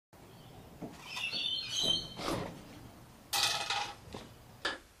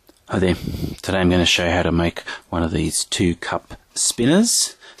Hi there, today I'm going to show you how to make one of these 2-cup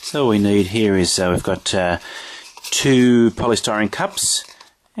spinners. So all we need here is we've got 2 polystyrene cups,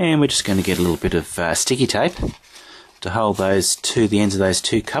 and we're just going to get a little bit of sticky tape to hold the ends of those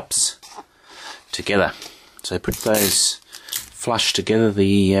 2 cups together. So put those flush together,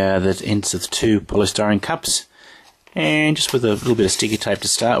 the ends of the 2 polystyrene cups, and just with a little bit of sticky tape to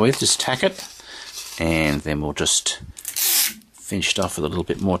start with, just tack it, and then we'll just finish it off with a little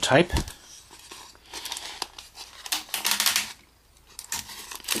bit more tape.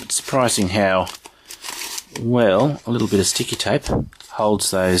 It's surprising how well a little bit of sticky tape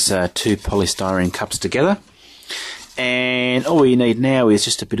holds those 2 polystyrene cups together. And all you need now is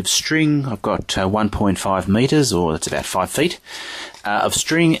just a bit of string. I've got 1.5 meters, or that's about 5 feet, of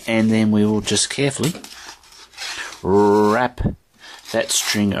string, and then we will just carefully wrap that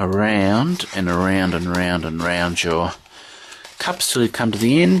string around and around and around and around your cups till you come to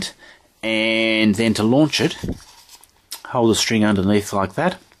the end, and then to launch it, hold the string underneath like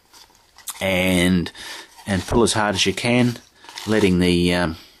that, and pull as hard as you can, letting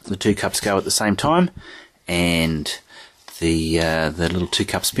the 2 cups go at the same time, and the little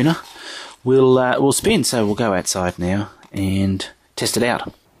 2-cup spinner will spin. So we'll go outside now and test it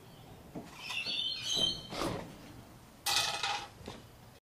out.